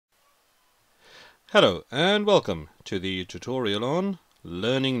Hello and welcome to the tutorial on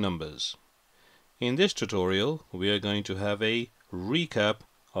learning numbers. In this tutorial we are going to have a recap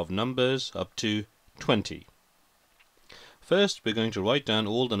of numbers up to 20. First we're going to write down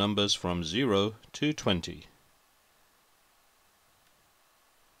all the numbers from 0 to 20.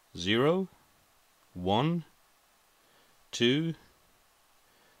 0, 1, 2,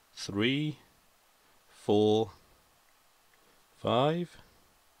 3, 4, 5,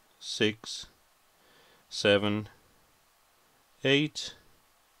 6, 7, 8,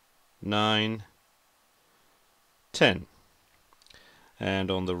 9, 10. And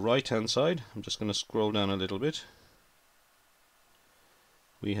on the right hand side, I'm just going to scroll down a little bit,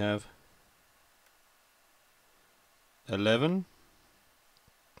 we have 11,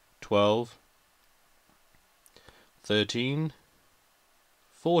 12, 13,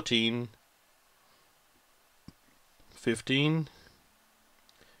 14, 15,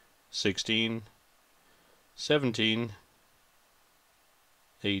 16, 17,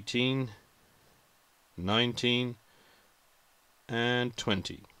 18, 19 and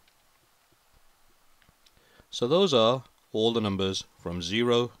 20. So those are all the numbers from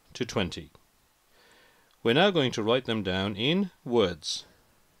 0 to 20. We're now going to write them down in words.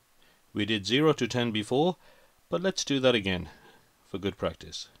 We did 0 to 10 before, but let's do that again for good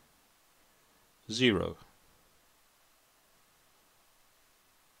practice. 0,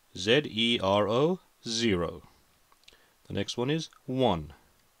 Z-E-R-O, 0. The next one is 1.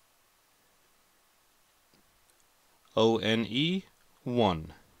 O-N-E,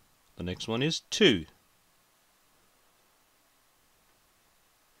 1. The next one is 2.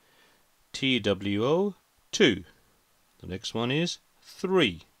 T-W-O, 2. The next one is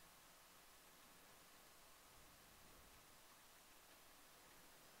 3.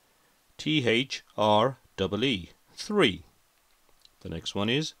 T-H-R-E-E, 3. The next one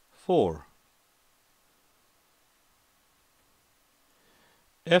is 4.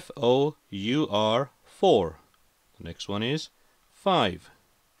 F-O-U-R, 4. The next one is 5.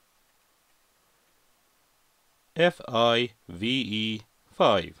 F-I-V-E,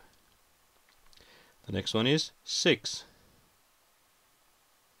 5. The next one is 6.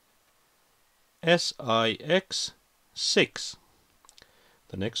 S-I-X, 6.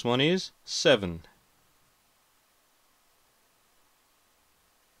 The next one is 7.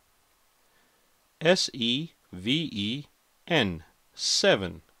 S-E-V-E-N,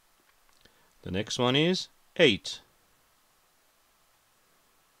 7. The next one is 8.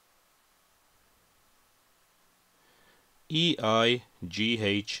 E-I-G-H-T,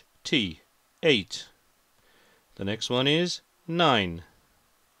 8. The next one is 9.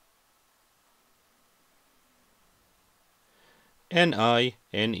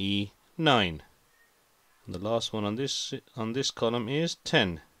 N-I-N-E, 9. And the last one on this column is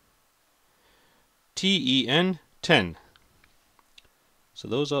 10. T-E-N, 10. So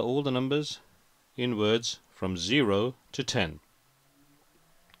those are all the numbers in words from 0 to 10.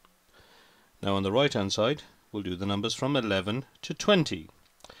 Now on the right hand side we'll do the numbers from 11 to 20.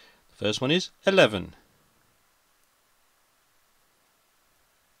 The first one is 11.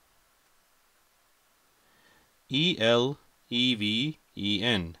 E-L-E-V-E-N,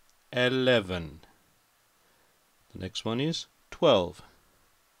 11. The next one is 12.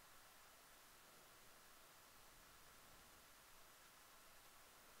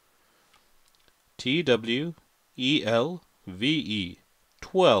 T-W-E-L-V-E,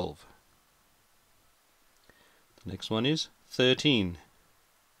 12. The next one is 13.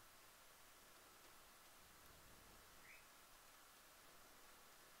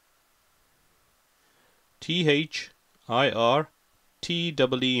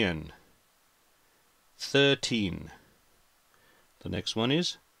 T-H-I-R-T-E-E-N, 13. The next one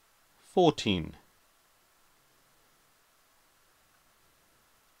is 14.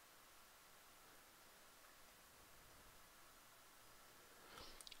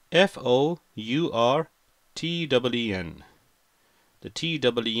 F-O-U-R-T-E-E-N. The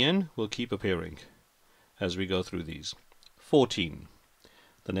T-E-E-N will keep appearing as we go through these. 14.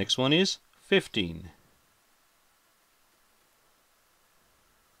 The next one is 15.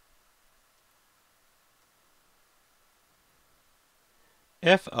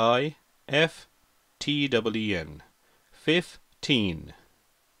 F-I-F-T-E-E-N, 15.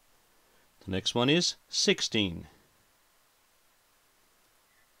 The next one is 16.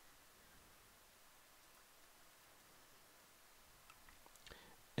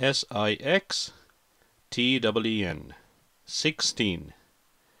 S-I-X-T-E-E-N, 16.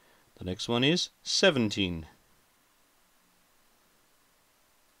 The next one is 17.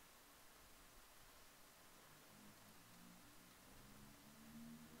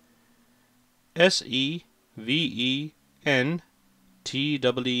 S-E-V-E-N-T-E-E-N.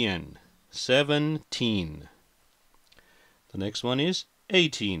 17. The next one is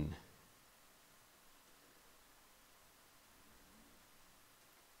 18.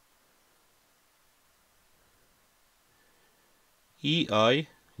 E-I-G-H-T-E-E-N.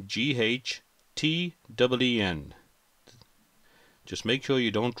 Just make sure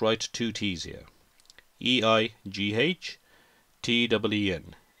you don't write two T's here. E-I-G-H-T-E-E-N.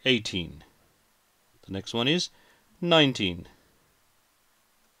 18. The next one is 19.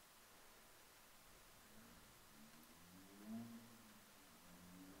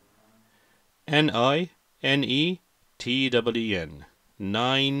 N-I-N-E-T-E-E-N.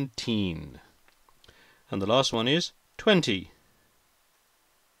 19. And the last one is 20.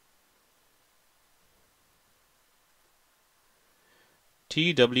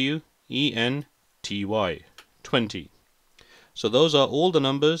 T-W-E-N-T-Y. 20. So those are all the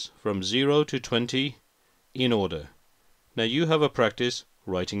numbers from 0 to 20 in order. Now you have a practice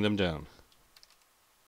writing them down.